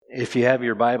If you have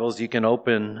your Bibles, you can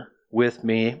open with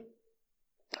me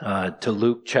to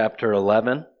Luke chapter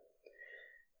 11.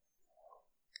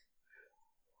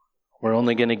 We're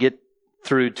only going to get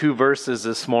through 2 verses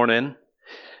this morning.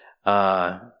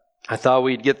 I thought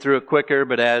we'd get through it quicker,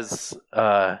 but as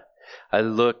I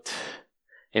looked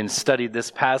and studied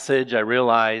this passage, I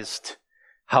realized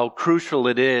how crucial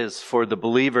it is for the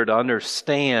believer to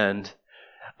understand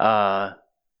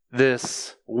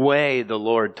this way the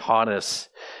Lord taught us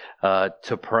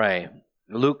to pray.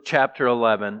 Luke chapter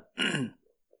 11,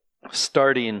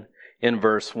 starting in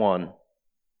verse 1.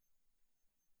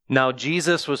 Now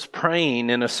Jesus was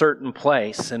praying in a certain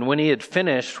place, and when he had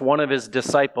finished, one of his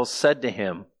disciples said to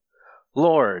him,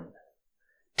 Lord,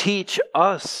 teach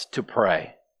us to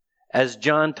pray, as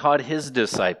John taught his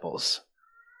disciples.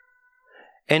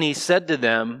 And he said to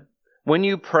them, when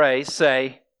you pray,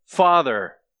 say,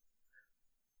 Father,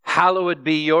 hallowed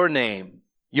be your name,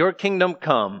 your kingdom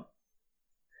come.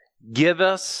 Give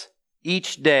us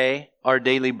each day our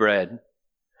daily bread,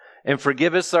 and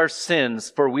forgive us our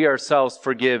sins, for we ourselves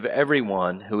forgive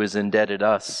everyone who is indebted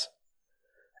us.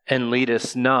 And lead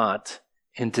us not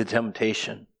into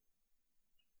temptation.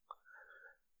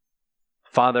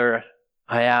 Father,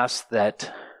 I ask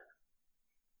that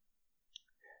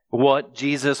what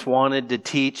Jesus wanted to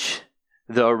teach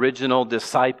the original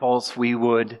disciples, we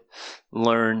would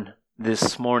learn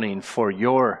this morning for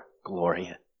your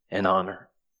glory and honor.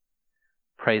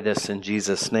 Pray this in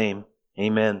Jesus' name.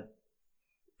 Amen.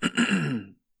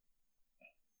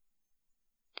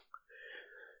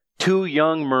 2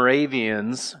 young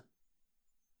Moravians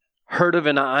heard of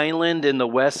an island in the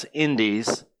West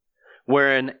Indies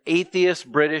where an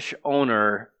atheist British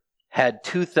owner had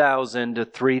 2,000 to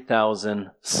 3,000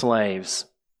 slaves.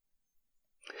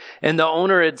 And the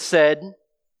owner had said,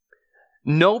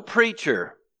 no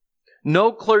preacher,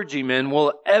 no clergyman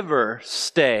will ever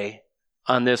stay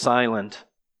on this island.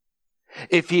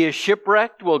 If he is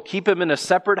shipwrecked, we'll keep him in a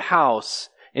separate house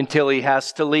until he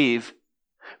has to leave.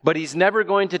 But he's never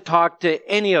going to talk to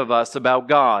any of us about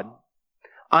God.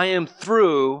 I am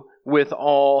through with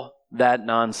all that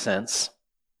nonsense.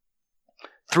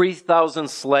 3,000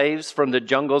 slaves from the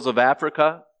jungles of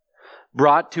Africa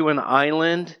brought to an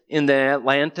island in the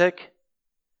Atlantic,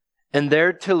 and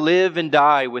there to live and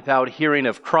die without hearing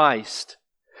of Christ.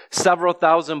 Several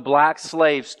thousand black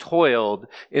slaves toiled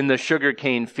in the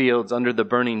sugarcane fields under the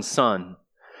burning sun.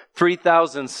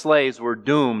 3,000 slaves were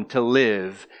doomed to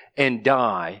live and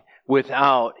die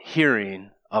without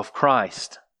hearing of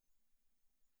Christ.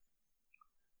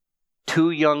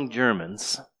 2 young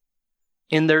Germans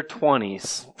in their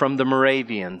 20s from the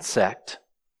Moravian sect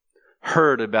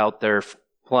heard about their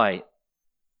plight.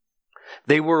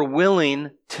 They were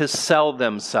willing to sell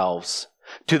themselves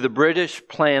to the British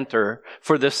planter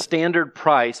for the standard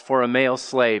price for a male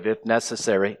slave if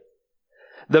necessary.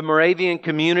 The Moravian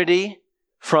community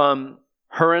from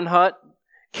Herrnhut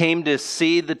came to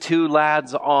see the 2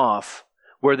 lads off,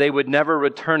 where they would never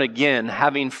return again,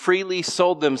 having freely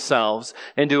sold themselves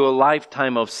into a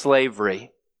lifetime of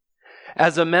slavery.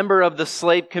 As a member of the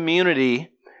slave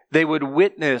community, they would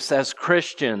witness as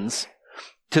Christians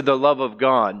to the love of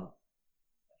God.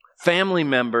 Family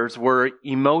members were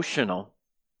emotional.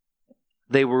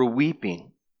 They were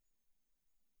weeping.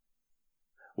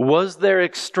 Was their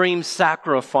extreme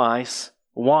sacrifice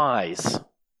wise?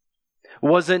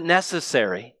 Was it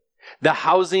necessary? The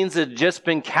housings had just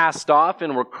been cast off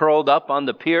and were curled up on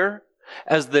the pier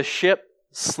as the ship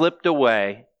slipped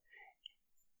away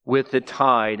with the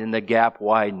tide and the gap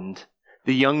widened.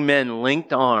 The young men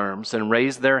linked arms and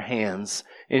raised their hands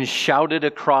and shouted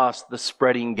across the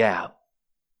spreading gap,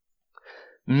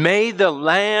 May the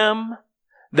Lamb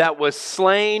that was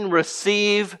slain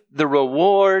receive the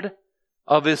reward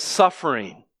of his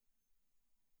suffering.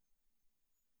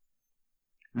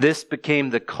 This became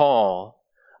the call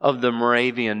of the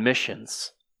Moravian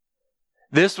missions.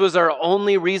 This was our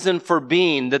only reason for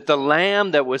being, that the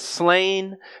Lamb that was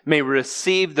slain may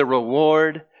receive the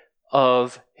reward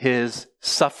of his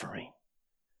suffering.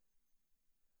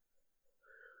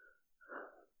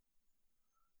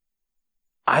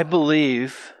 I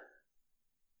believe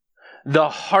the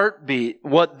heartbeat,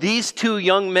 what these 2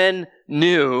 young men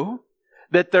knew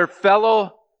that their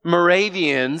fellow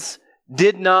Moravians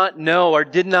did not know or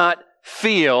did not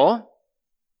feel,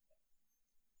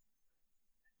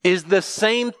 is the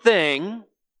same thing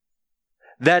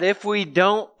that if we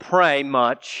don't pray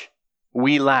much,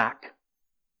 we lack.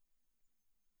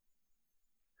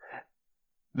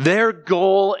 Their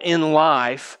goal in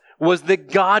life was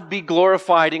that God be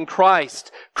glorified in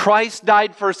Christ. Christ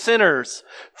died for sinners.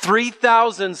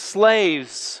 3,000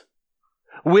 slaves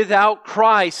without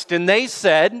Christ. And they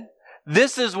said,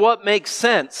 this is what makes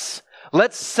sense.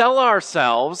 Let's sell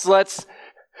ourselves. Let's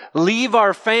leave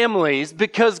our families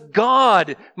because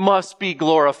God must be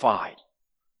glorified.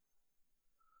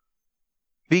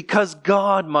 Because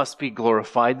God must be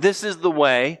glorified. This is the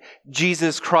way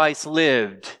Jesus Christ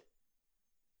lived.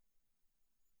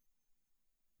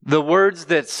 The words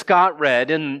that Scott read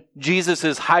in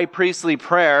Jesus' high priestly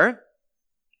prayer,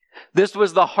 this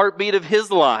was the heartbeat of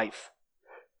his life.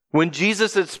 When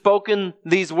Jesus had spoken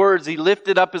these words, he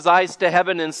lifted up his eyes to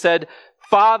heaven and said,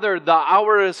 Father, the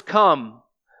hour has come.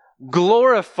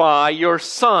 Glorify your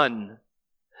Son,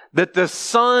 that the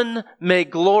Son may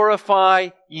glorify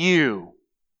you.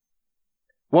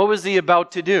 What was he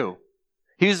about to do?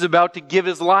 He was about to give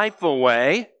his life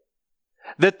away,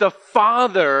 that the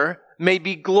Father may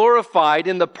be glorified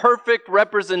in the perfect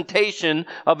representation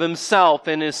of himself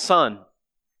and his Son.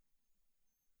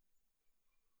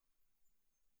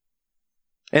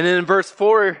 And in verse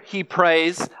 4, he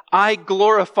prays, I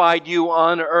glorified you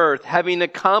on earth, having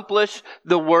accomplished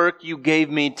the work you gave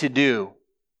me to do.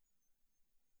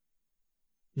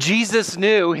 Jesus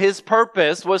knew his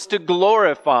purpose was to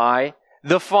glorify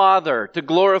the Father, to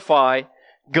glorify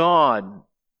God.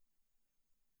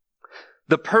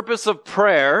 The purpose of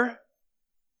prayer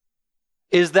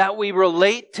is that we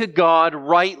relate to God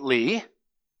rightly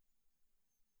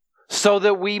so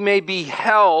that we may be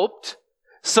helped,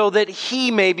 so that He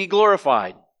may be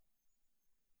glorified.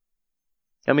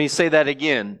 Let me say that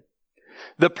again.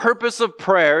 The purpose of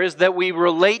prayer is that we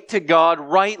relate to God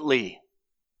rightly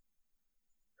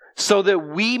so that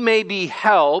we may be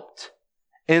helped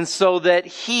and so that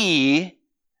He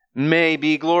may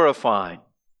be glorified.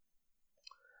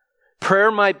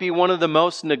 Prayer might be one of the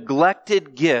most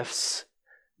neglected gifts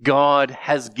God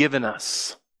has given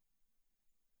us.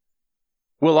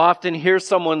 We'll often hear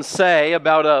someone say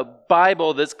about a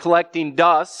Bible that's collecting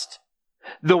dust,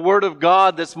 the Word of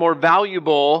God that's more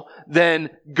valuable than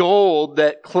gold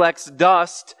that collects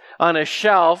dust on a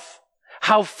shelf.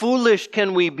 How foolish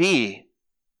can we be?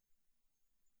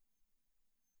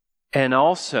 And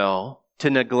also, to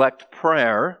neglect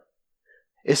prayer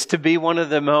is to be one of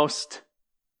the most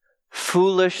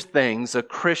foolish things a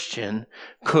Christian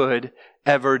could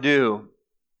ever do.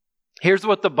 Here's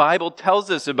what the Bible tells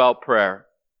us about prayer.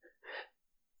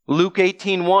 Luke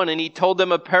 18:1, and he told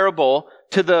them a parable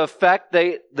to the effect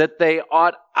that they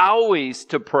ought always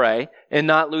to pray and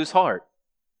not lose heart.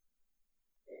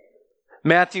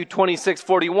 Matthew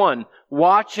 26:41,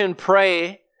 watch and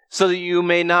pray so that you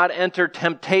may not enter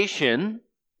temptation.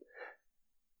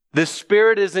 The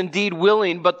spirit is indeed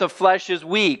willing, but the flesh is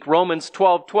weak. Romans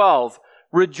 12:12,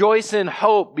 rejoice in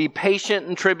hope, be patient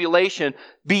in tribulation,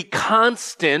 be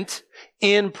constant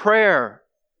in prayer.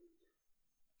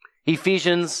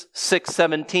 Ephesians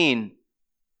 6:17.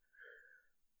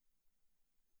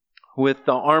 With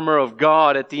the armor of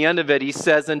God, at the end of it, he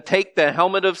says, and take the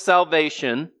helmet of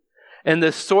salvation and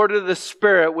the sword of the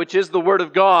Spirit, which is the word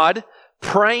of God,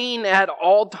 praying at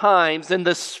all times in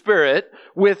the Spirit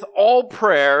with all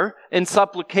prayer and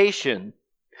supplication.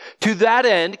 To that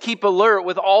end, keep alert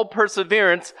with all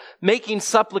perseverance, making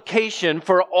supplication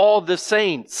for all the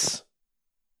saints.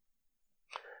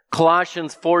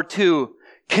 Colossians 4:2,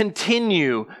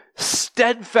 continue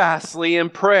steadfastly in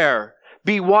prayer.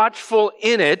 Be watchful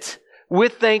in it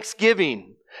with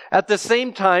thanksgiving. At the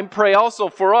same time, pray also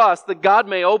for us that God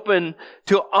may open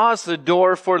to us a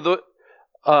door for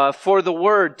the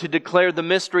word to declare the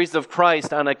mysteries of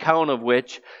Christ, on account of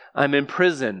which I'm in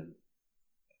prison.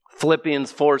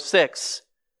 Philippians 4:6.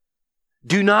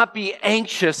 Do not be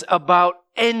anxious about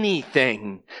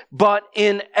anything, but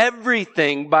in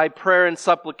everything by prayer and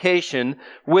supplication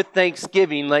with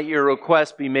thanksgiving let your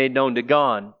requests be made known to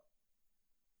God.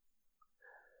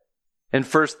 In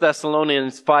 1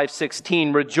 Thessalonians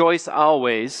 5:16, rejoice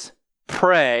always,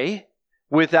 pray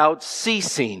without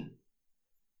ceasing.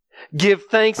 Give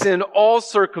thanks in all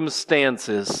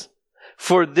circumstances,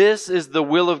 for this is the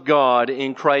will of God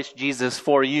in Christ Jesus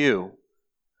for you,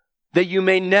 that you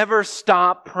may never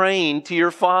stop praying to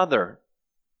your Father.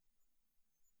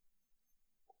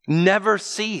 Never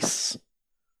cease.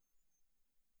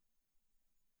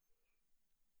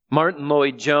 Martin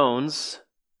Lloyd-Jones,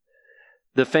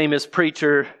 the famous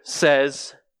preacher,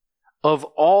 says, of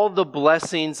all the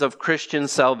blessings of Christian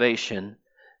salvation,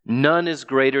 none is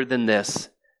greater than this,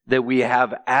 that we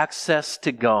have access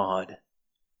to God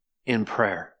in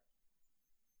prayer.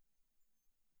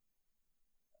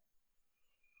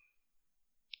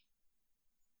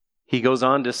 He goes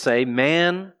on to say,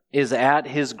 man is at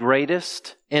his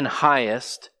greatest and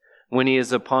highest when he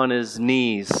is upon his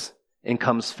knees and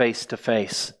comes face to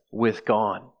face with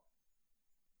God.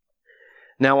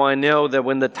 Now I know that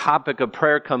when the topic of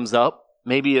prayer comes up,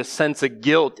 maybe a sense of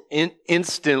guilt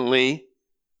instantly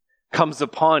comes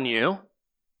upon you.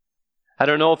 I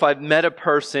don't know if I've met a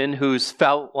person who's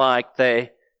felt like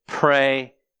they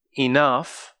pray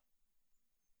enough.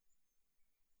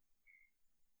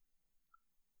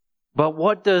 But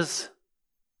what does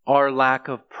our lack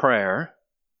of prayer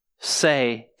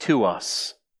say to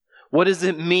us? What does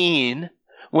it mean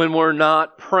when we're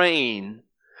not praying?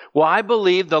 Well, I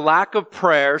believe the lack of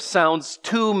prayer sounds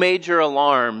two major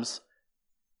alarms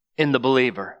in the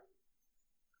believer.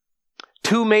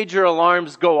 Two major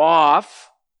alarms go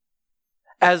off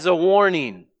as a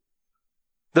warning.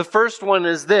 The first one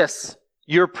is this: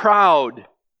 you're proud.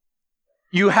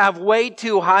 You have way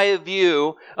too high a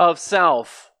view of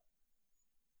self.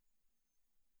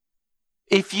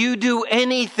 If you do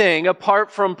anything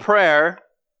apart from prayer,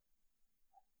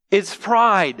 it's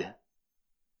pride.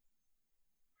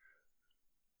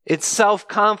 It's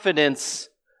self-confidence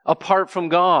apart from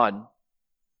God.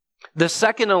 The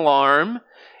second alarm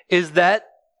is that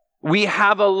we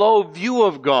have a low view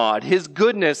of God, His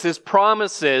goodness, His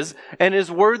promises, and His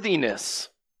worthiness.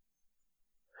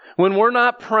 When we're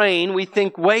not praying, we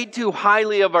think way too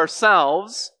highly of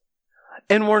ourselves,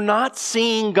 and we're not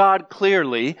seeing God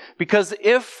clearly, because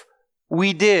if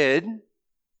we did,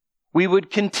 we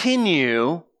would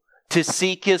continue to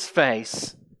seek His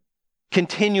face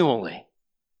continually.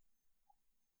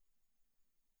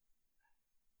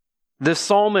 The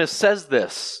psalmist says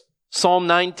this. Psalm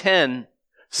 9:10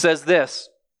 says this: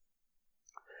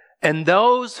 "And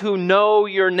those who know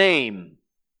your name."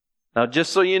 Now,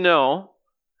 just so you know,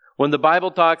 when the Bible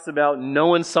talks about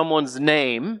knowing someone's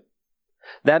name,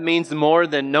 that means more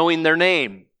than knowing their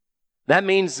name. That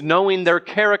means knowing their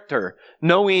character.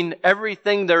 Knowing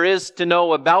everything there is to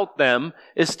know about them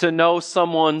is to know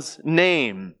someone's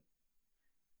name.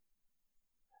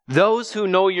 Those who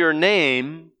know your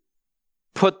name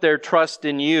put their trust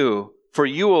in you, for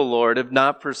you, O Lord, have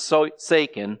not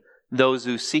forsaken those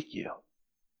who seek you.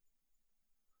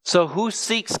 So who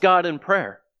seeks God in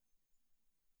prayer?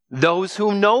 Those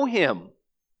who know Him.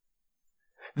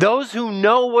 Those who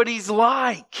know what He's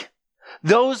like.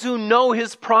 Those who know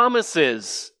His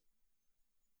promises.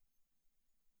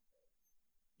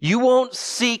 You won't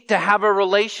seek to have a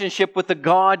relationship with a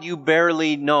God you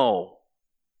barely know.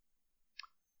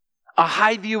 A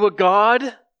high view of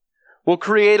God will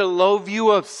create a low view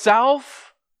of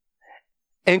self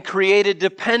and create a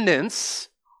dependence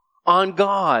on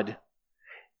God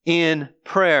in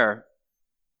prayer.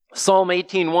 Psalm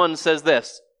 18:1 says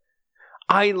this: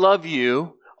 "I love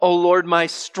you, O Lord, my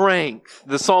strength."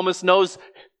 The psalmist knows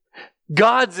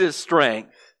God's his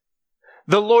strength.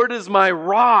 "The Lord is my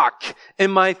rock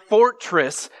and my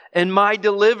fortress and my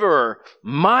deliverer,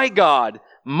 my God,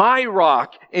 my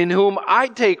rock in whom I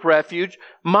take refuge,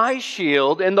 my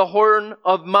shield and the horn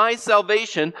of my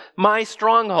salvation, my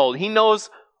stronghold." He knows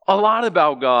a lot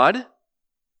about God.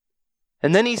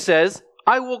 And then he says,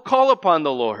 "I will call upon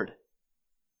the Lord,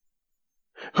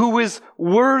 who is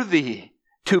worthy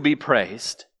to be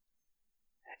praised.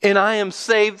 And I am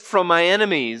saved from my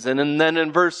enemies." And then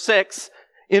in verse 6,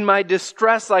 "In my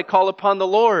distress I call upon the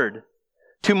Lord.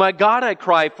 To my God I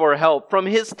cry for help. From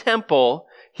His temple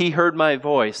He heard my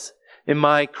voice, and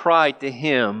my cry to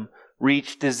Him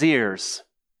reached His ears."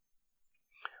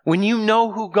 When you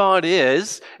know who God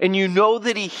is, and you know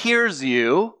that He hears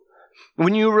you,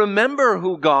 when you remember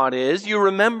who God is, you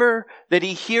remember that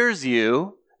He hears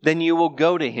you, then you will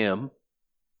go to Him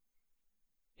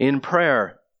in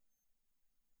prayer.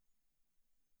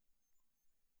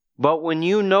 But when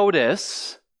you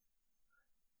notice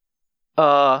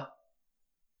a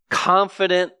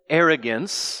confident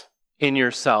arrogance in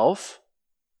yourself,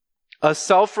 a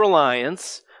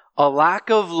self-reliance, a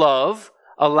lack of love,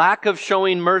 a lack of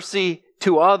showing mercy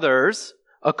to others,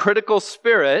 a critical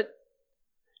spirit,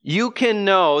 you can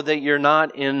know that you're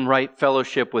not in right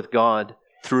fellowship with God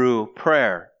through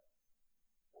prayer.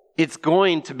 It's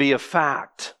going to be a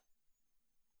fact.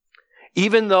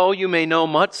 Even though you may know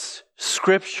much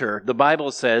Scripture, the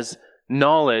Bible says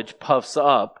knowledge puffs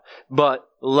up, but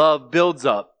love builds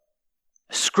up.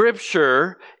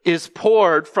 Scripture is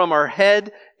poured from our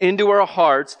head into our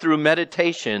hearts through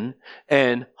meditation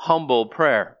and humble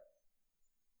prayer.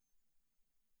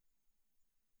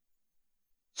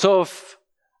 So if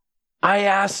I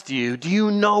asked you, do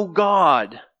you know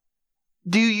God?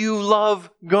 Do you love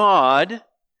God?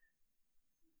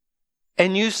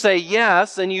 And you say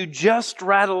yes, and you just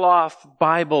rattle off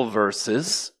Bible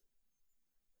verses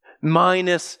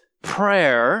minus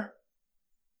prayer,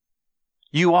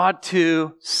 you ought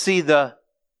to see the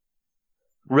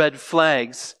red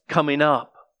flags coming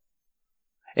up.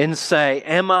 and say,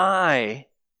 am I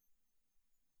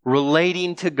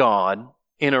relating to God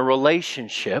in a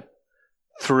relationship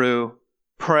through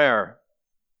prayer?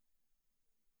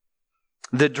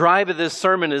 The drive of this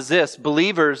sermon is this: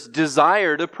 believers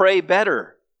desire to pray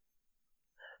better.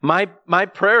 My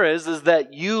prayer is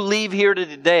that you leave here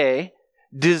today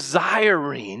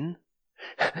desiring,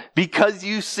 because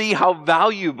you see how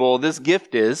valuable this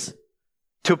gift is,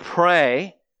 to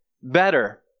pray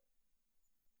better.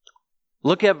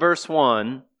 Look at verse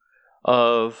 1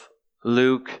 of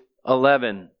Luke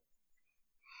 11.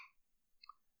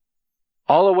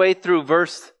 All the way through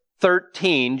verse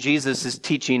 13, Jesus is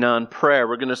teaching on prayer.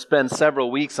 We're going to spend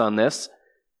several weeks on this.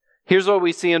 Here's what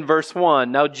we see in verse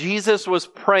 1. Now Jesus was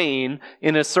praying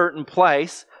in a certain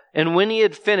place, and when he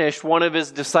had finished, one of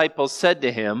his disciples said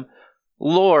to him,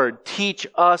 Lord, teach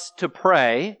us to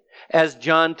pray, as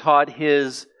John taught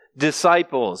his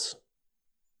disciples.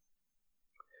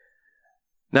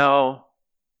 Now,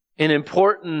 an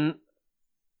important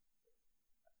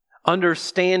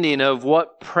understanding of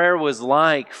what prayer was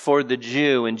like for the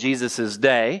Jew in Jesus'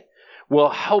 day will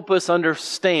help us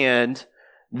understand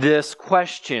this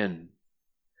question.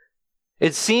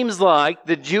 It seems like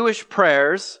the Jewish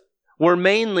prayers were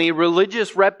mainly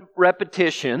religious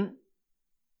repetition.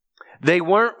 They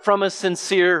weren't from a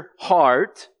sincere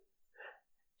heart,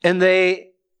 and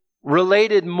they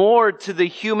related more to the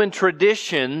human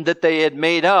tradition that they had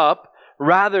made up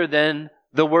rather than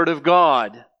the Word of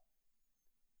God.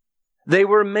 They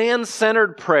were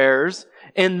man-centered prayers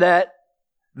in that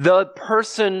the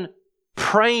person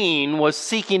praying was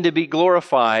seeking to be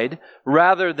glorified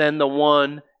rather than the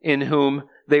one in whom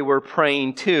they were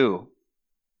praying to.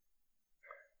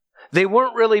 They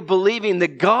weren't really believing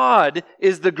that God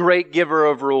is the great giver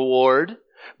of reward,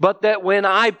 but that when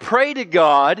I pray to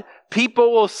God,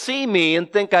 people will see me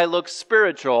and think I look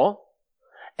spiritual,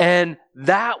 and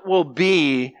that will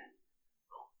be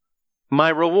my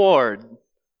reward.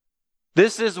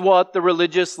 This is what the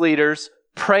religious leaders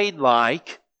prayed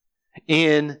like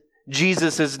in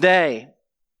Jesus' day.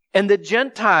 And the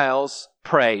Gentiles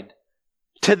prayed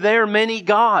to their many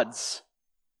gods.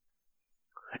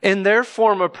 And their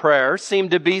form of prayer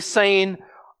seemed to be saying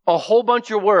a whole bunch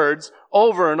of words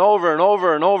over and over and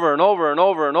over and over and over and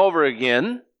over and over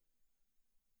again,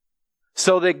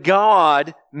 so that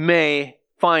God may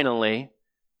finally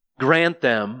grant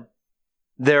them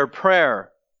their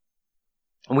prayer.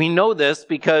 We know this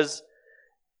because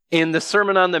in the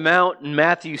Sermon on the Mount in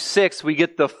Matthew 6, we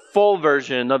get the full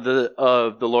version of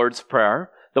the Lord's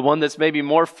Prayer, the one that's maybe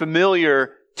more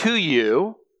familiar to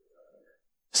you.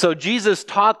 So Jesus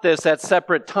taught this at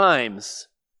separate times.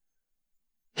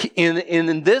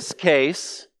 In this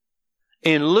case,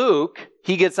 in Luke,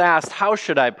 he gets asked, how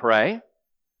should I pray?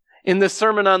 In the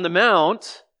Sermon on the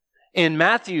Mount, in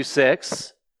Matthew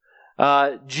 6,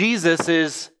 Jesus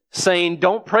is saying,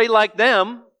 don't pray like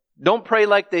them. Don't pray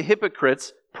like the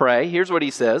hypocrites pray. Here's what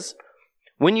he says.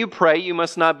 When you pray, you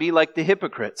must not be like the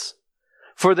hypocrites,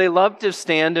 for they love to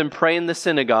stand and pray in the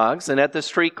synagogues and at the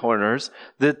street corners,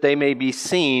 that they may be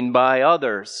seen by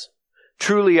others.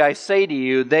 Truly I say to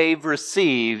you, they've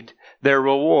received their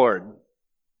reward.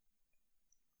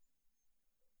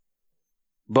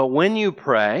 But when you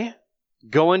pray,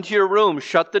 go into your room,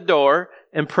 shut the door,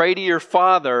 and pray to your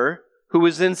Father who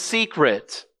is in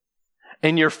secret.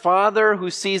 And your Father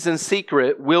who sees in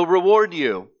secret will reward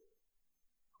you.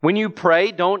 When you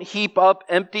pray, don't heap up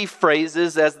empty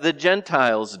phrases as the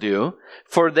Gentiles do,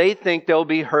 for they think they'll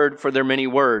be heard for their many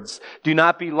words. Do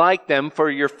not be like them,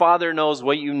 for your Father knows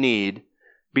what you need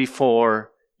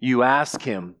before you ask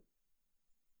Him.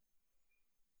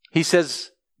 He says,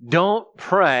 don't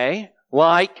pray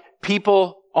like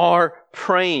people are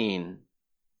praying.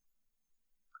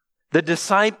 The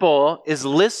disciple is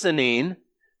listening.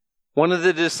 One of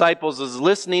the disciples is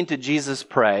listening to Jesus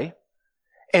pray.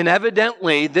 And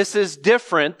evidently, this is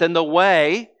different than the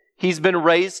way he's been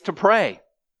raised to pray,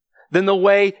 than the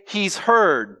way he's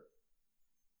heard.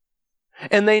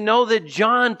 And they know that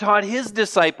John taught his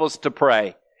disciples to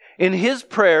pray, and his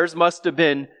prayers must have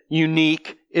been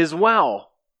unique as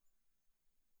well.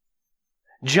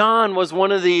 John was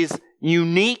one of these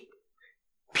unique,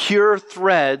 pure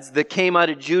threads that came out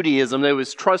of Judaism that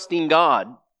was trusting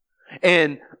God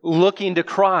and looking to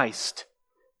Christ.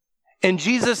 And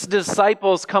Jesus'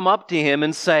 disciples come up to him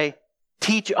and say,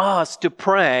 teach us to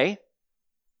pray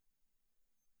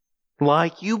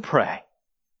like you pray.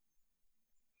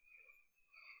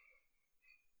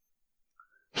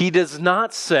 He does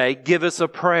not say, give us a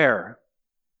prayer.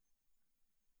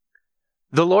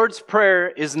 The Lord's Prayer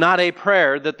is not a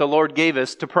prayer that the Lord gave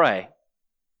us to pray.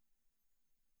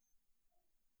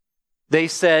 They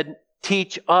said,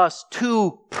 teach us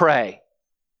to pray.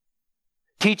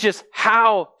 Teach us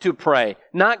how to pray,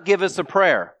 not give us a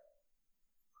prayer.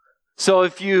 So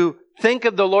if you think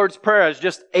of the Lord's Prayer as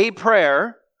just a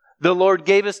prayer, the Lord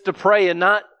gave us to pray and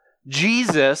not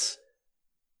Jesus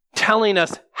telling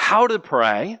us how to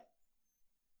pray,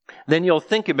 then you'll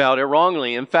think about it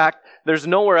wrongly. In fact, there's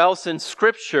nowhere else in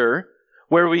Scripture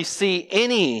where we see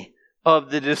any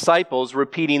of the disciples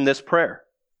repeating this prayer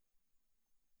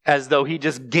as though he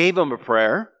just gave them a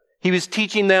prayer. He was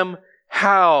teaching them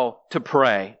how to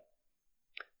pray.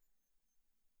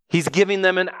 He's giving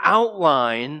them an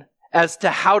outline as to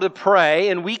how to pray,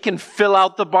 and we can fill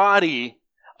out the body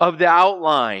of the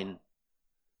outline.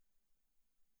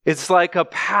 It's like a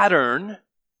pattern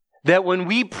that when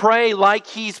we pray like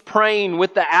he's praying,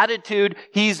 with the attitude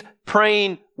he's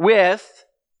praying with,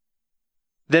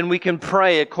 then we can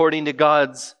pray according to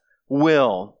God's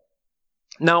will.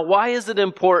 Now, why is it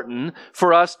important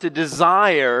for us to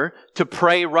desire to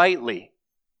pray rightly?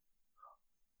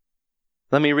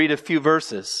 Let me read a few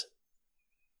verses.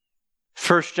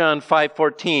 1 John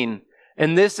 5:14,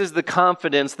 and this is the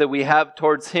confidence that we have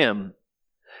towards him,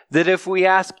 that if we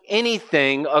ask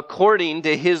anything according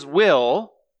to his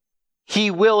will, he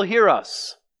will hear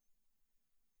us.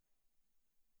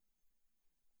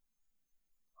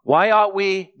 Why ought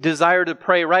we desire to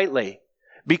pray rightly?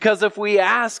 Because if we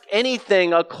ask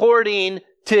anything according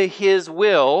to his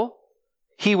will,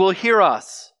 he will hear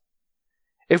us.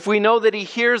 If we know that he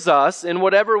hears us in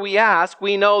whatever we ask,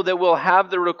 we know that we'll have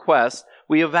the request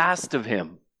we have asked of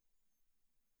him.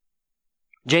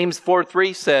 James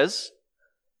 4:3 says,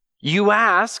 you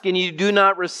ask and you do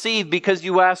not receive because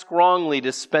you ask wrongly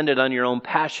to spend it on your own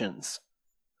passions.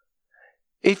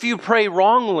 If you pray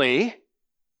wrongly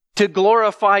to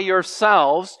glorify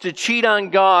yourselves, to cheat on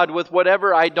God with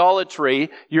whatever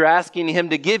idolatry you're asking him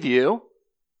to give you,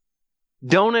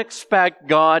 don't expect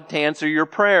God to answer your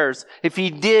prayers. If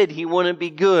he did, he wouldn't be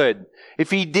good.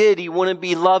 If he did, he wouldn't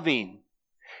be loving.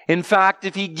 In fact,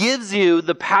 if he gives you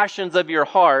the passions of your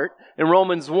heart, in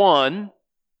Romans 1,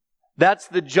 that's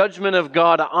the judgment of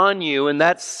God on you, and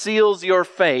that seals your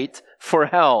fate for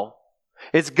hell.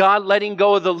 It's God letting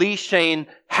go of the leash saying,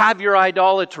 have your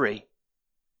idolatry.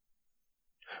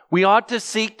 We ought to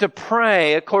seek to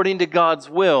pray according to God's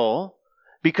will,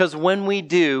 because when we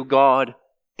do, God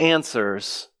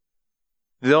answers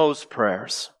those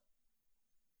prayers.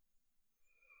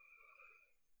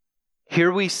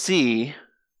 Here we see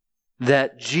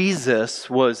that Jesus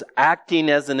was acting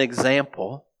as an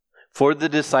example for the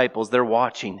disciples. They're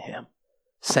watching him,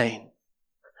 saying,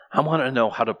 I want to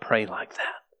know how to pray like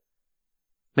that.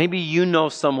 Maybe you know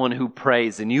someone who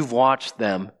prays and you've watched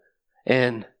them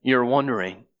and you're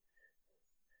wondering,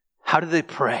 how do they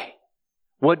pray?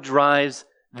 What drives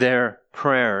their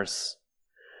prayers?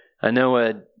 I know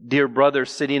a dear brother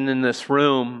sitting in this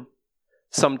room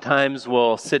sometimes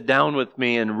will sit down with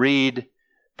me and read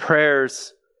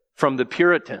prayers from the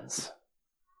Puritans.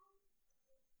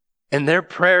 And their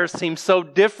prayers seem so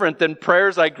different than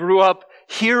prayers I grew up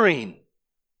hearing.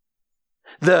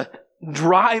 The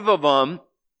drive of them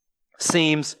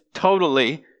seems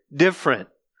totally different.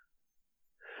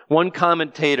 One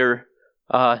commentator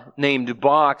named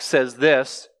Bach says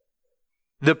this: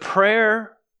 the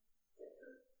prayer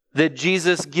that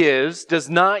Jesus gives does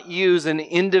not use an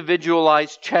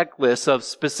individualized checklist of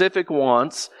specific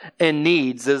wants and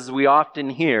needs as we often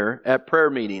hear at prayer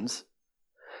meetings.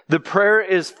 The prayer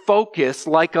is focused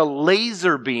like a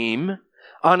laser beam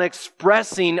on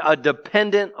expressing a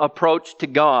dependent approach to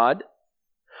God,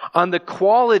 on the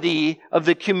quality of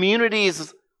the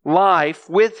community's life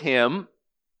with him.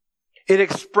 It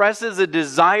expresses a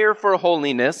desire for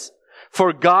holiness,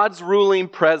 for God's ruling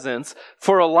presence,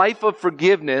 for a life of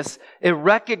forgiveness. It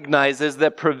recognizes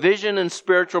that provision and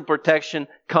spiritual protection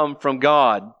come from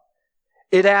God.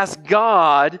 It asks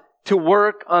God to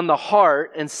work on the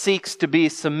heart and seeks to be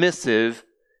submissive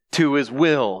to his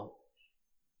will.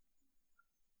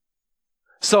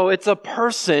 So it's a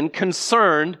person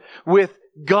concerned with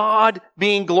God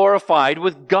being glorified,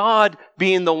 with God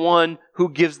being the one who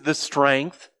gives the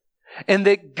strength, and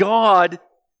that God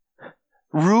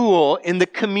rule in the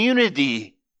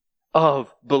community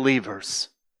of believers.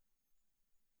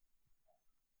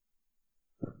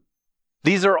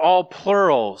 These are all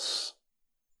plurals.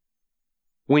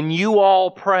 When you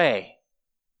all pray,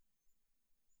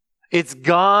 it's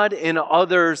God and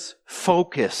others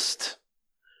focused.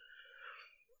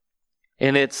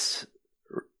 And it's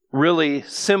really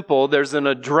simple. There's an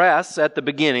address at the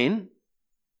beginning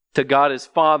to God as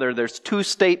Father. There's two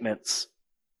statements.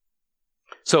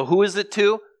 So who is it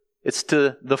to? It's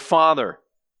to the Father.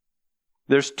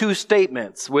 There's two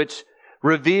statements which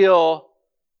reveal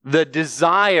the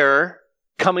desire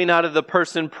coming out of the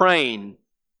person praying.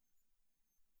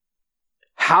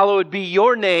 Hallowed be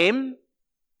your name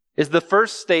is the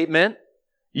first statement.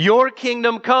 Your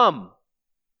kingdom come.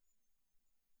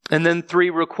 And then 3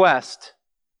 requests.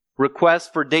 Requests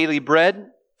for daily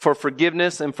bread, for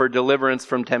forgiveness, and for deliverance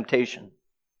from temptation.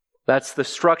 That's the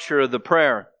structure of the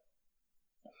prayer.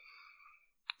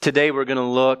 Today we're going to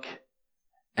look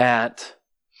at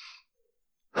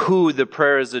who the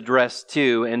prayer is addressed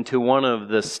to and to one of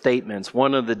the statements,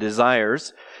 one of the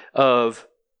desires of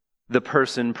the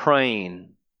person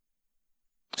praying.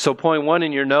 So point 1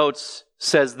 in your notes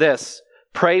says this: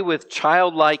 pray with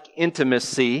childlike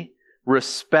intimacy,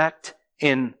 respect,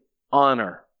 and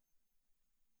honor.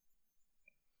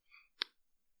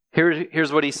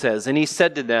 Here's what he says. And he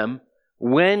said to them,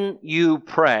 when you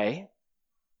pray,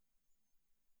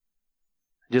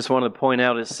 I just want to point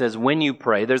out, it says, when you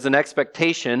pray, there's an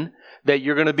expectation that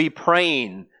you're going to be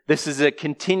praying. This is a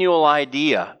continual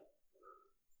idea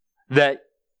that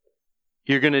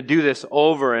you're going to do this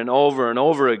over and over and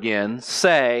over again.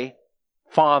 Say,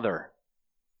 Father.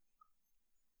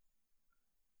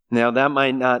 Now, that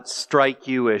might not strike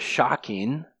you as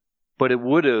shocking, but it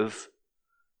would have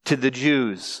to the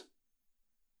Jews.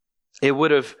 It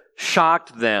would have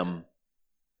shocked them.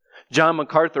 John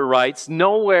MacArthur writes,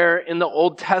 nowhere in the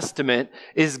Old Testament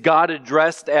is God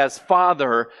addressed as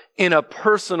Father in a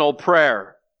personal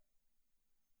prayer.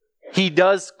 He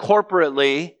does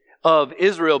corporately of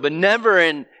Israel, but never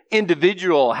an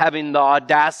individual having the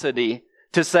audacity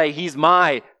to say, He's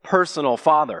my personal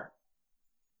Father,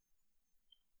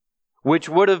 which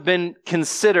would have been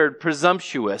considered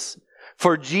presumptuous.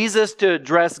 For Jesus to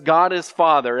address God as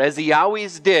Father, as He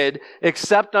always did,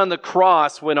 except on the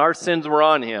cross when our sins were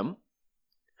on Him,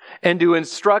 and to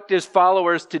instruct His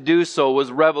followers to do so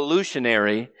was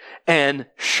revolutionary and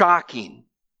shocking.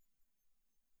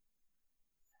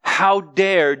 How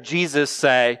dare Jesus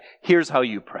say, here's how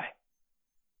you pray?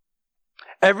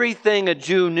 Everything a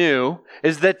Jew knew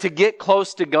is that to get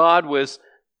close to God was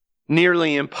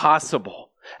nearly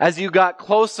impossible. As you got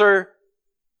closer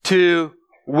to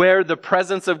where the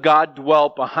presence of God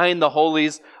dwelt, behind the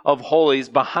holies of holies,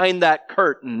 behind that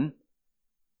curtain,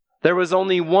 there was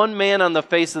only one man on the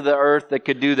face of the earth that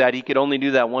could do that. He could only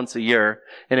do that once a year,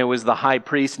 and it was the high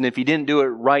priest. And if he didn't do it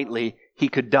rightly, he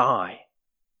could die.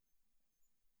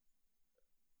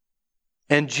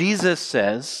 And Jesus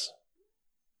says,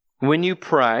 when you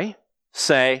pray,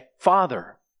 say,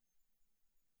 Father.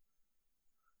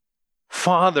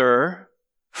 Father,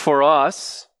 for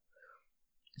us,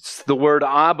 it's the word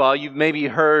Abba. You've maybe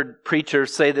heard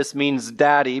preachers say this means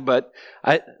daddy, but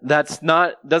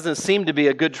doesn't seem to be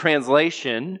a good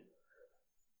translation,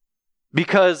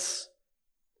 because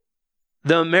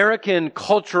the American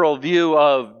cultural view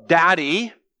of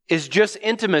daddy is just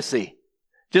intimacy.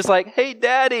 Just like, hey,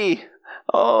 daddy.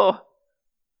 Oh.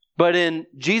 But in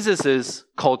Jesus's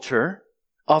culture,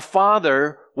 a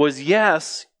father was,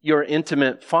 yes, your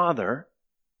intimate father,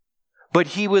 but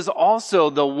he was also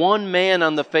the one man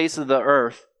on the face of the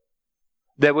earth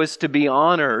that was to be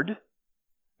honored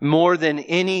more than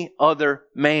any other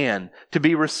man, to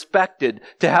be respected,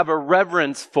 to have a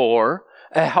reverence for,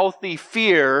 a healthy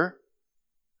fear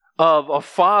of a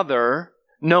father,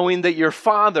 knowing that your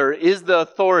father is the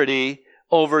authority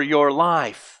over your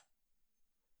life.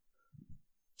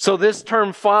 So this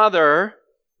term Father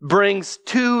brings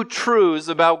 2 truths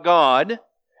about God.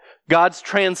 God's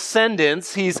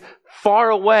transcendence. He's far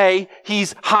away.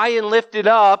 He's high and lifted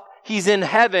up. He's in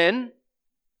heaven.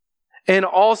 And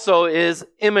also His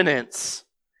immanence,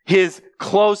 His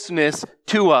closeness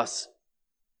to us.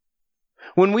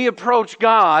 When we approach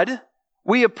God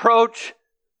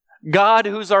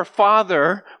who's our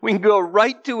Father. We can go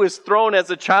right to His throne as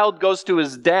a child goes to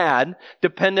his dad,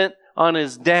 dependent on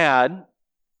his dad,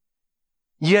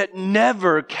 yet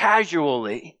never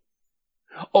casually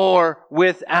or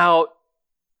without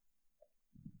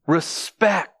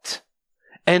respect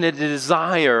and a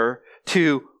desire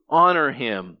to honor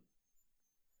Him.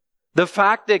 The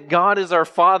fact that God is our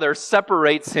Father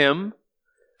separates Him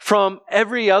from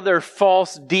every other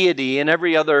false deity and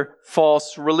every other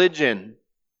false religion.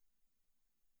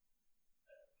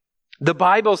 The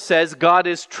Bible says God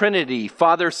is Trinity,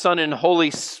 Father, Son, and Holy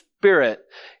Spirit.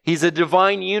 He's a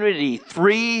divine unity,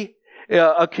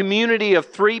 a community of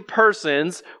 3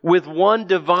 persons with one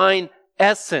divine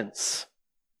essence.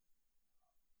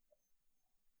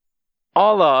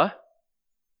 Allah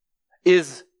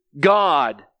is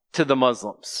God to the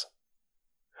Muslims.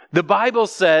 The Bible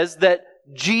says that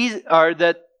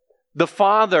the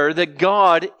Father, that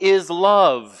God is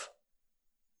love.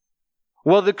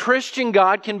 Well, the Christian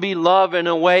God can be love in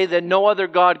a way that no other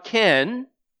God can,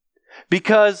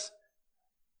 because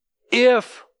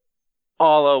if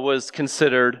Allah was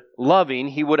considered loving,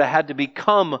 He would have had to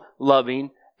become loving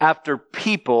after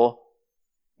people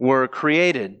were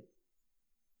created.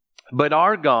 But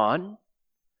our God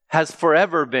has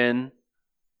forever been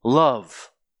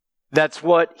love. That's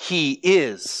what He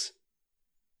is.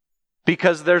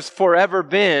 Because there's forever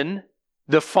been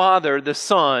the Father, the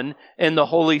Son, and the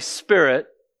Holy Spirit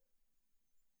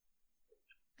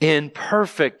in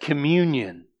perfect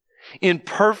communion, in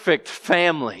perfect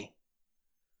family.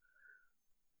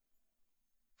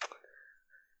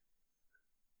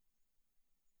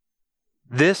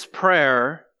 This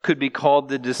prayer could be called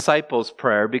the disciples'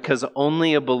 prayer because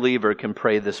only a believer can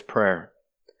pray this prayer.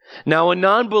 Now, a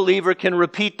non-believer can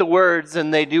repeat the words,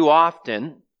 and they do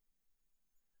often.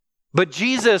 But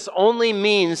Jesus only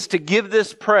means to give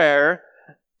this prayer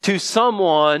to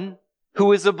someone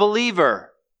who is a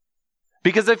believer.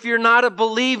 Because if you're not a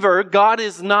believer, God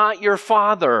is not your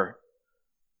Father.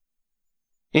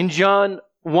 In John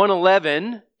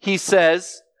 1:11, He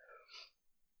says,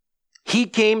 He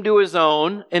came to His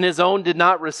own, and His own did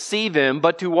not receive Him,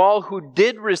 but to all who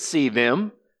did receive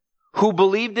Him, who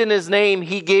believed in His name,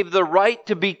 He gave the right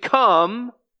to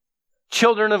become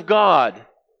children of God.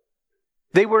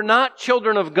 They were not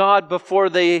children of God before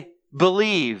they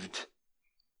believed.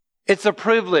 It's a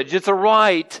privilege, it's a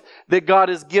right that God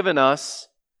has given us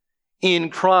in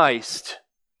Christ.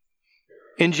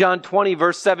 In John 20,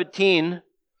 verse 17,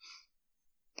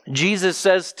 Jesus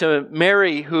says to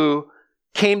Mary, who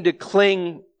came to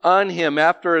cling on Him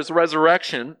after His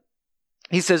resurrection,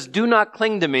 He says, "Do not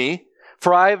cling to me,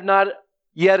 for I have not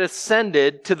yet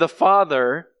ascended to the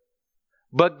Father.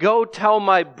 But go tell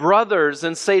my brothers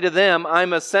and say to them,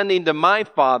 I'm ascending to my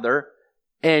Father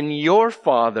and your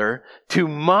Father, to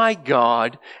my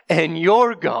God and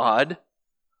your God."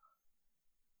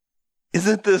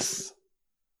 Isn't this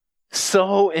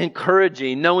so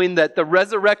encouraging, knowing that the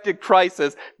resurrected Christ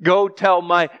says, go tell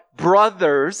my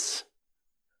brothers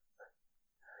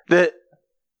that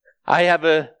I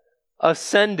have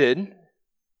ascended,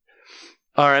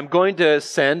 or I'm going to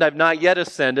ascend. I've not yet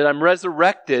ascended. I'm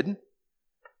resurrected.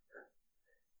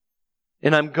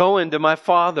 And I'm going to my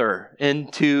Father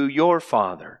and to your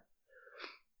Father.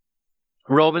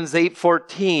 Romans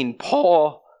 8:14,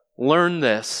 Paul learned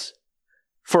this.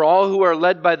 For all who are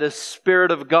led by the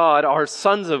Spirit of God are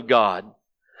sons of God.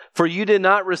 For you did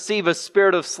not receive a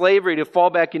spirit of slavery to fall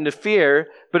back into fear,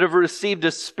 but have received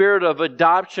a spirit of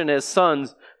adoption as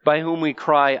sons, by whom we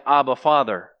cry, Abba,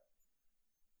 Father.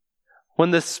 When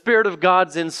the Spirit of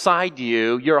God's inside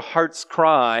you, your heart's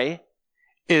cry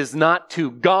is not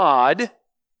to God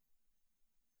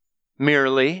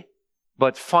merely,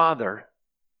 but Father.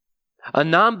 A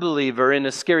non-believer in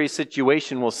a scary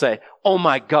situation will say, "Oh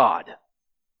my God,"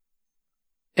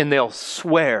 and they'll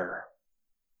swear.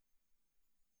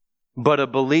 But a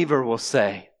believer will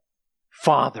say,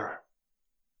 "Father."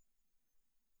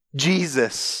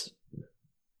 Jesus.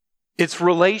 It's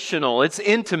relational, it's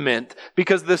intimate,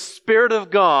 because the Spirit of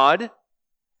God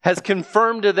has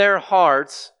confirmed to their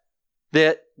hearts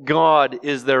that God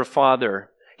is their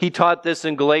Father. He taught this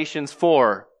in Galatians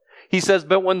 4. He says,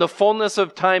 "But when the fullness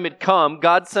of time had come,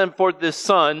 God sent forth this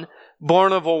Son,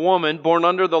 born of a woman, born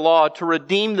under the law, to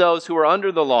redeem those who are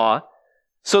under the law,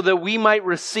 so that we might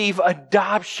receive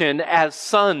adoption as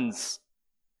sons.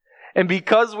 And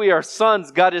because we are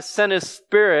sons, God has sent His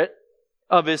Spirit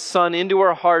of His Son into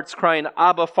our hearts, crying,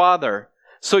 Abba, Father.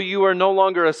 So you are no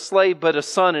longer a slave, but a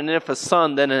son, and if a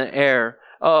son, then an heir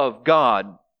of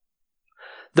God."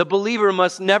 The believer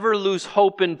must never lose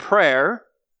hope in prayer,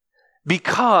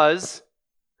 because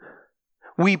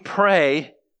we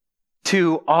pray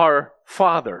to our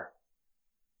Father.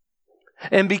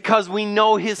 And because we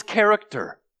know His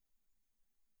character.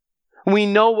 We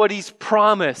know what He's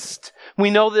promised. We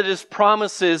know that His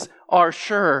promises are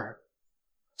sure.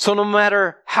 So no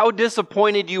matter how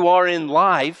disappointed you are in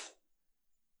life,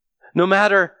 no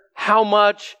matter how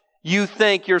much you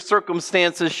think your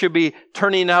circumstances should be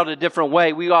turning out a different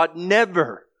way, we ought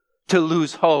never to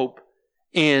lose hope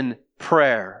in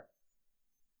prayer.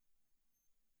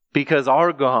 Because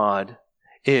our God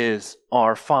is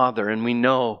our Father, and we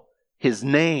know His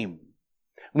name.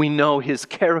 We know His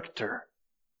character.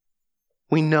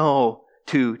 We know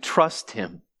to trust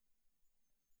Him.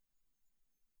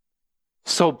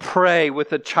 So pray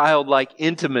with a childlike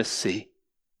intimacy,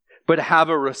 but have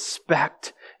a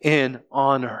respect and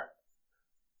honor.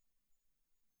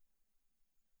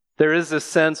 There is a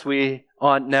sense we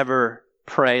ought never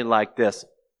pray like this.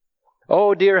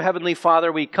 "Oh, dear Heavenly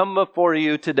Father, we come before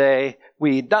you today.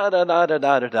 We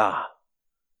da-da-da-da-da-da-da."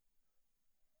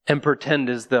 and pretend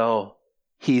as though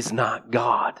He's not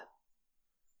God.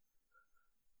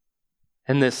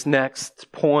 And this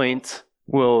next point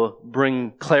will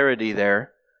bring clarity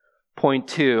there. Point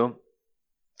 2,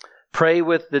 pray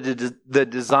with the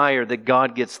desire that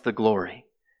God gets the glory.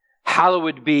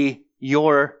 Hallowed be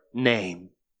your name.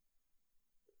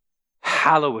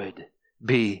 Hallowed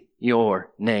be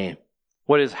your name.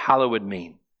 What does hallowed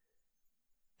mean?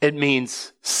 It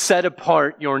means set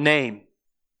apart your name.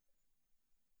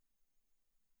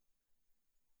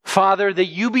 Father, that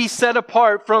you be set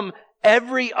apart from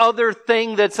every other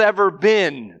thing that's ever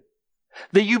been.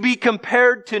 That you be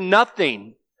compared to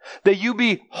nothing. That you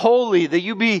be holy. That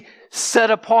you be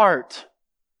set apart.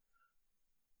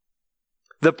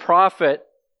 The prophet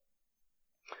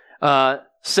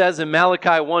says in Malachi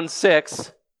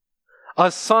 1:6,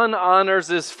 a son honors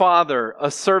his father, a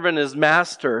servant his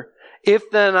master. If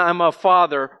then I'm a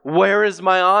father, where is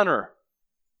my honor?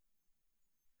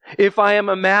 If I am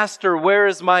a master, where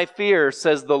is my fear,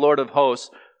 says the Lord of hosts.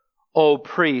 O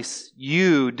priests,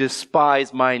 you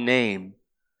despise my name.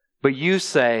 But you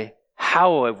say,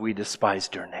 how have we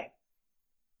despised your name?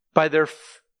 By their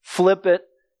flippant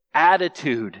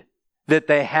attitude that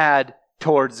they had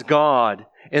towards God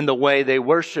in the way they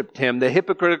worshiped Him, the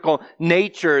hypocritical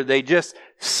nature, they just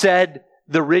said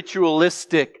the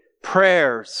ritualistic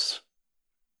prayers.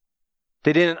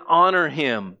 They didn't honor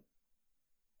Him.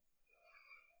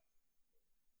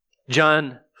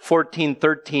 John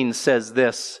 14:13 says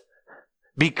this,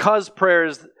 because in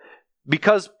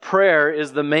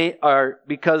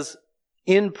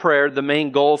prayer the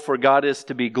main goal for God is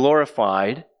to be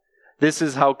glorified, this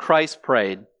is how Christ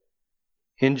prayed.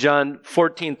 In John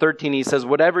 14:13 He says,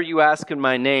 whatever you ask in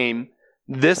my name,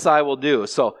 this I will do.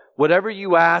 So whatever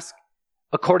you ask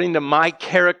according to my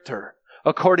character,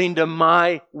 according to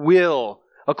my will,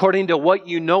 according to what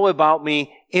you know about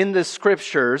me in the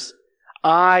Scriptures,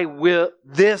 I will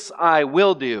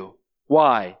do.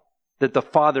 Why? That the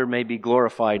Father may be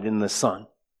glorified in the Son.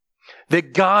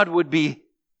 That God would be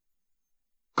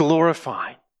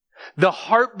glorified. The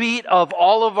heartbeat of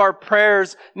all of our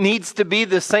prayers needs to be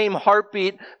the same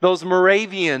heartbeat those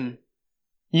Moravian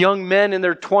young men in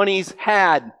their 20s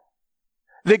had.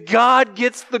 That God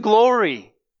gets the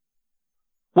glory.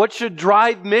 What should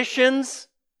drive missions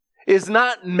is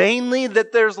not mainly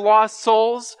that there's lost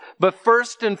souls, but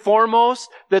first and foremost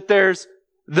that there's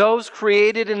those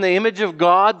created in the image of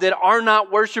God that are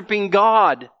not worshiping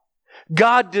God.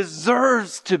 God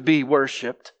deserves to be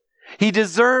worshiped. He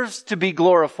deserves to be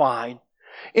glorified.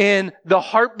 And the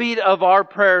heartbeat of our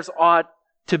prayers ought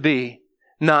to be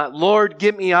not, Lord,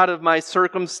 get me out of my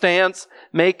circumstance,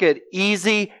 make it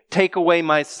easy, take away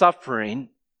my suffering.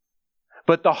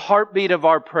 But the heartbeat of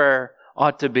our prayer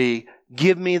ought to be,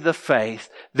 give me the faith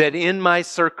that in my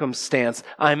circumstance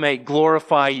I may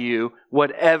glorify you,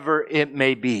 whatever it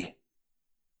may be.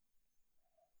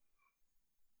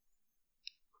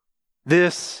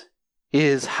 This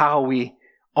is how we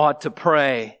ought to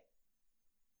pray.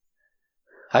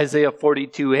 Isaiah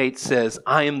 42:8 says,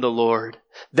 I am the Lord.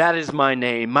 That is my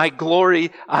name. My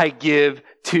glory I give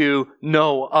to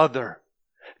no other.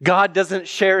 God doesn't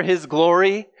share His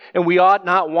glory, and we ought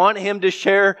not want Him to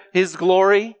share His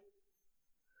glory.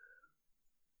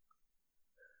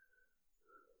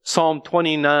 Psalm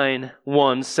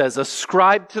 29:1 says,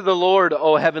 ascribe to the Lord,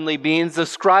 O heavenly beings.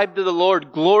 Ascribe to the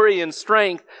Lord glory and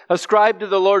strength. Ascribe to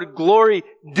the Lord glory.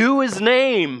 Do His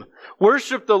name.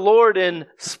 Worship the Lord in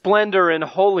splendor and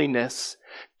holiness.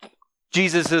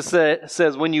 Jesus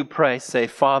says, when you pray, say,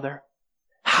 Father,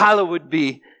 hallowed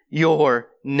be your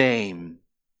name.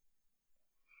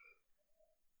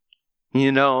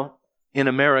 You know, in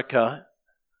America,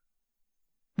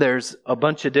 there's a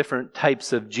bunch of different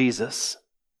types of Jesus.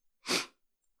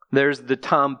 There's the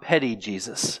Tom Petty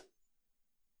Jesus.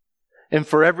 And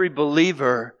for every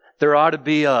believer, there ought to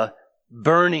be a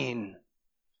burning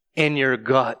in your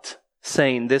gut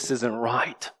saying this isn't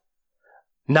right.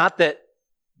 Not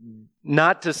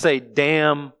to say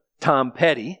damn Tom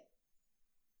Petty,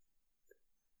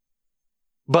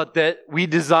 but that we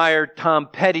desire Tom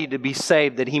Petty to be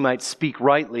saved that he might speak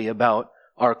rightly about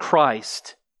our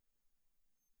Christ.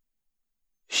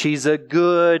 She's a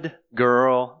good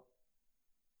girl.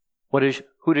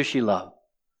 Who does she love?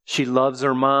 She loves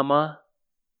her mama,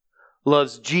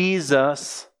 loves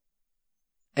Jesus,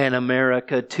 and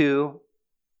America too.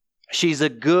 She's a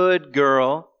good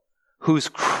girl who's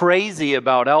crazy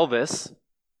about Elvis.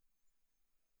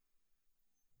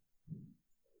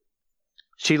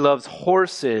 She loves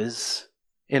horses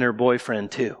and her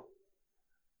boyfriend too.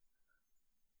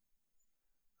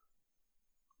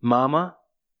 Mama,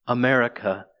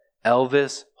 America,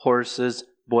 Elvis, horses,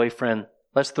 boyfriend,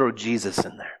 let's throw Jesus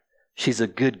in there. She's a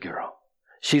good girl.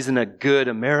 She's a good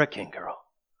American girl.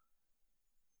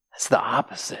 That's the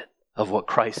opposite of what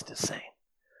Christ is saying.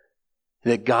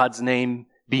 That God's name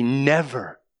be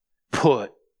never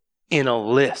put in a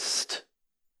list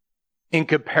in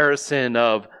comparison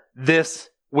of this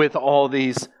with all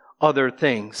these other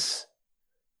things.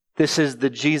 This is the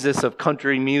Jesus of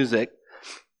country music.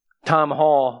 Tom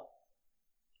Hall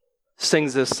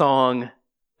sings a song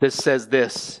that says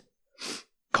this,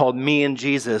 called Me and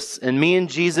Jesus. And me and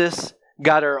Jesus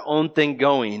got our own thing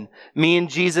going. Me and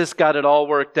Jesus got it all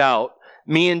worked out.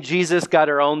 Me and Jesus got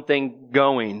our own thing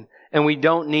going. And we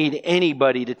don't need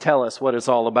anybody to tell us what it's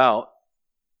all about.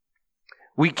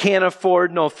 We can't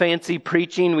afford no fancy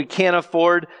preaching. We can't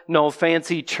afford no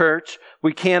fancy church.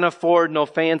 We can't afford no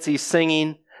fancy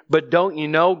singing. But don't you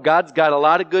know, God's got a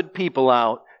lot of good people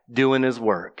out doing His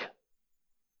work.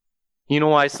 You know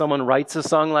why someone writes a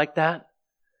song like that?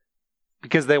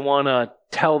 Because they want to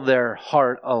tell their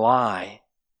heart a lie.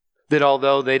 That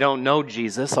although they don't know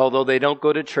Jesus, although they don't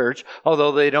go to church,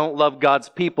 although they don't love God's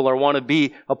people or want to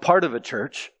be a part of a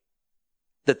church,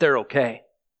 that they're okay.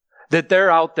 That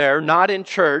they're out there, not in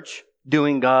church,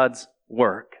 doing God's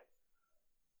work.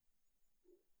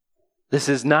 This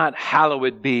is not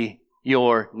hallowed be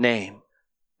your name.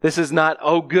 This is not,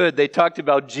 oh good, they talked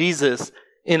about Jesus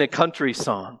in a country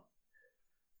song.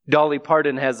 Dolly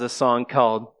Parton has a song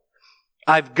called,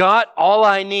 I've got all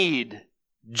I need,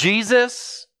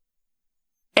 Jesus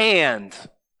and,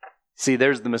 see,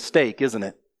 there's the mistake, isn't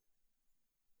it?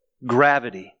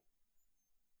 Gravity.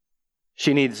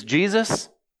 She needs Jesus,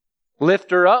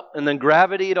 lift her up, and then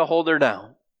gravity to hold her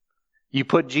down. You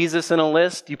put Jesus in a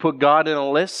list, you put God in a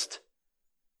list,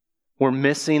 we're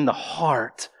missing the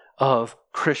heart of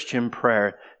Christian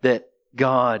prayer, that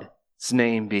God's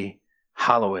name be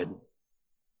hallowed.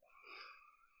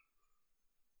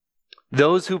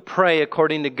 Those who pray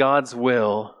according to God's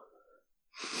will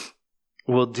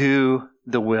do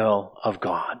the will of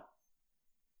God.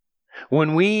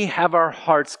 When we have our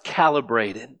hearts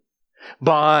calibrated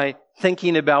by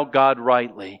thinking about God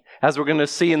rightly, as we're going to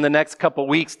see in the next couple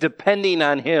weeks, depending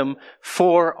on Him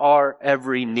for our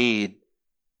every need,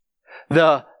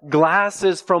 the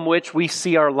glasses from which we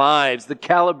see our lives, the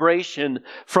calibration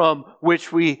from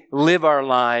which we live our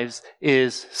lives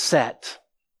is set.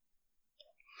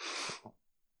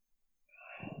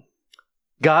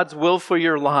 God's will for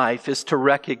your life is to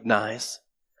recognize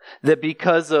that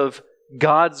because of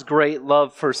God's great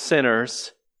love for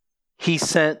sinners, He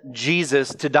sent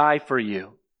Jesus to die for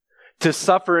you, to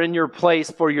suffer in your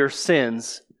place for your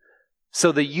sins,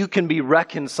 so that you can be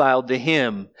reconciled to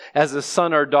Him as a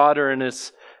son or daughter in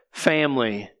His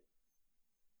family.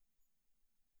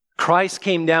 Christ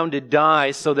came down to die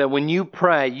so that when you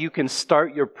pray, you can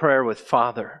start your prayer with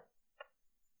Father.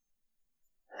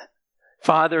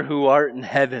 Father who art in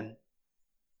heaven,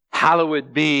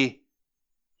 hallowed be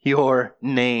your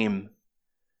name.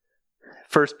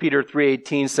 1 Peter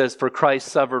 3:18 says, for Christ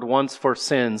suffered once for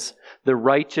sins, the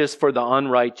righteous for the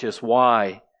unrighteous.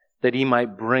 Why? That He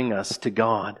might bring us to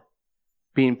God,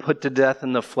 being put to death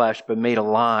in the flesh, but made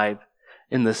alive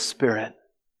in the Spirit.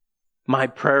 My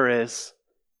prayer is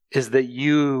that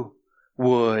you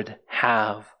would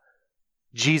have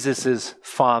Jesus'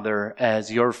 Father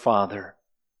as your Father,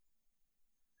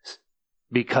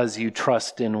 because you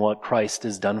trust in what Christ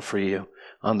has done for you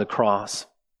on the cross.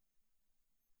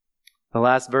 The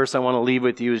last verse I want to leave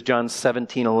with you is John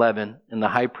 17:11. In the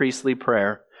high priestly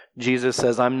prayer, Jesus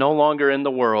says, I'm no longer in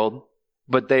the world,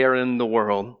 but they are in the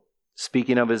world,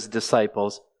 speaking of His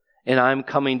disciples, and I'm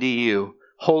coming to you.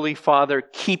 Holy Father,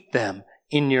 keep them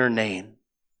in your name.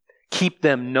 Keep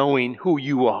them knowing who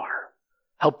you are.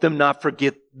 Help them not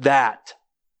forget that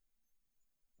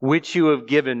which you have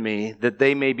given me, that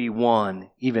they may be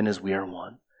one, even as we are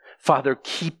one. Father,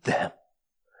 keep them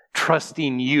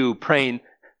trusting you, praying,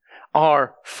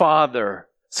 our Father,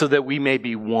 so that we may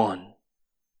be one.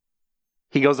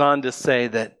 He goes on to say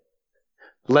that,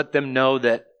 let them know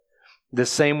that the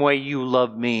same way you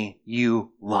love me,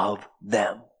 you love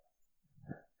them.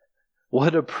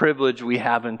 What a privilege we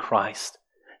have in Christ,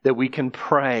 that we can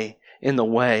pray in the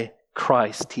way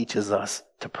Christ teaches us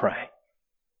to pray.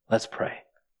 Let's pray.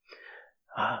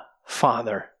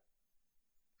 Father,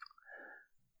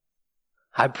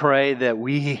 I pray that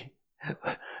we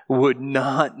would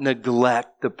not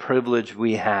neglect the privilege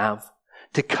we have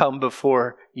to come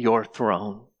before your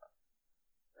throne.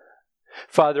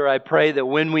 Father, I pray that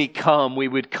when we come, we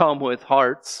would come with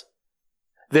hearts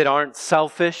that aren't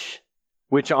selfish,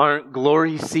 which aren't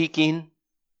glory-seeking,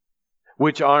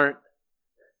 which aren't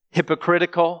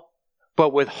hypocritical,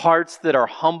 but with hearts that are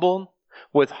humble,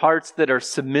 with hearts that are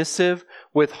submissive,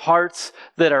 with hearts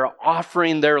that are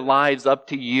offering their lives up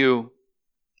to you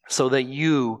so that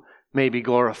you may be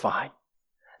glorified.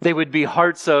 They would be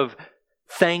hearts of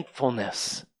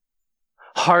thankfulness,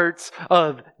 hearts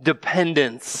of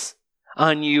dependence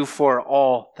on you for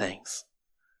all things.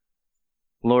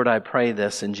 Lord, I pray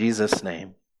this in Jesus'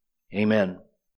 name. Amen.